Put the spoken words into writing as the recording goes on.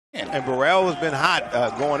And Burrell has been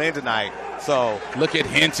hot going in tonight. So look at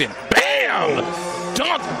Hinton. Bam!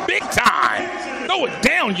 Dunk big time. Throw it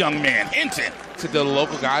down, young man. Hinton to the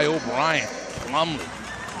local guy, O'Brien. Plumlee.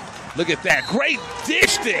 Look at that. Great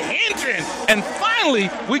dish to Hinton. And finally,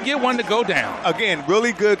 we get one to go down. Again,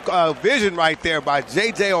 really good vision right there by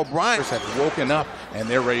J.J. O'Brien. Have woken up, and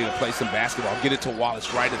they're ready to play some basketball. Get it to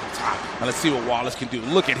Wallace right at the top. Now let's see what Wallace can do.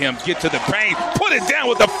 Look at him get to the paint. Put it down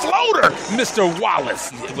with a floater, Mr.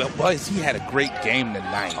 Wallace. Well, he had a great game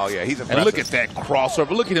tonight. Oh, yeah, he's impressive. And look at that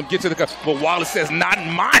crossover. Look at him get to the cup. But Wallace says, not in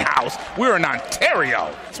my house. We're in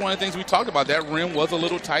Ontario. That's one of the things we talked about. That rim was a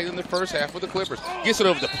little tight in the first half for the Clippers. Gets it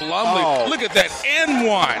over to Plumlee. Oh. Look at that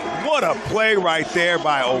N1. What a play right there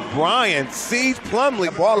by O'Brien. Sees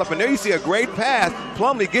Plumlee ball up, and there you see a great pass.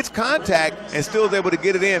 Plumlee gets contact and still is able to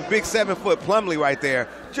get it in. Big 7-foot Plumlee right there.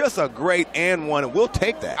 Just a great and one, and we'll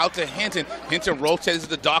take that. Out to Hinton. Hinton rotates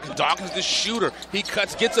to Dawkins. Dawkins the shooter. He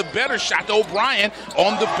cuts, gets a better shot to O'Brien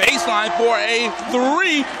on the baseline for a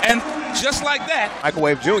three, and just like that,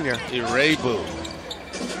 Microwave Jr. Irebu.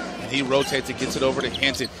 And he rotates and gets it over to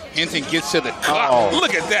Hinton. Hinton gets to the cup. Oh.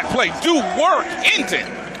 Look at that play. Do work, Hinton.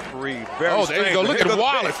 Very there you go. Look at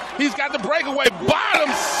Wallace. He's got the breakaway.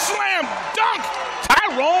 Bottom slam dunk.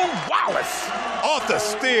 Tyrone Wallace. Off the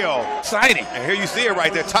steal. Exciting. And here you see it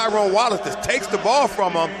right there. Tyrone Wallace just takes the ball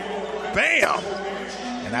from him. Bam.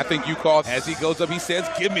 And I think you called as he goes up, he says,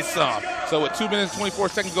 give me some. So with 2 minutes and 24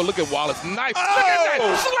 seconds ago, look at Wallace. Nice. Oh. Look at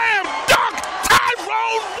that. Slam dunk.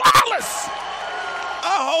 Tyrone Wallace.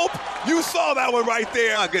 I hope you saw that one right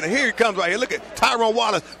there. Again, here he comes right here. Look at Tyrone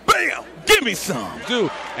Wallace. Bam! Give me some.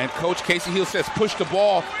 Dude. And Coach Casey Hill says push the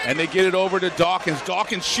ball, and they get it over to Dawkins.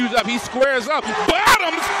 Dawkins shoots up. He squares up.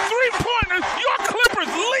 Bottoms, three-pointers. Your Clippers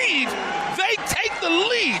lead. They take the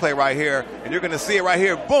lead. Play right here, and you're going to see it right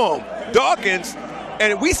here. Boom. Dawkins,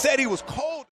 and we said he was cold.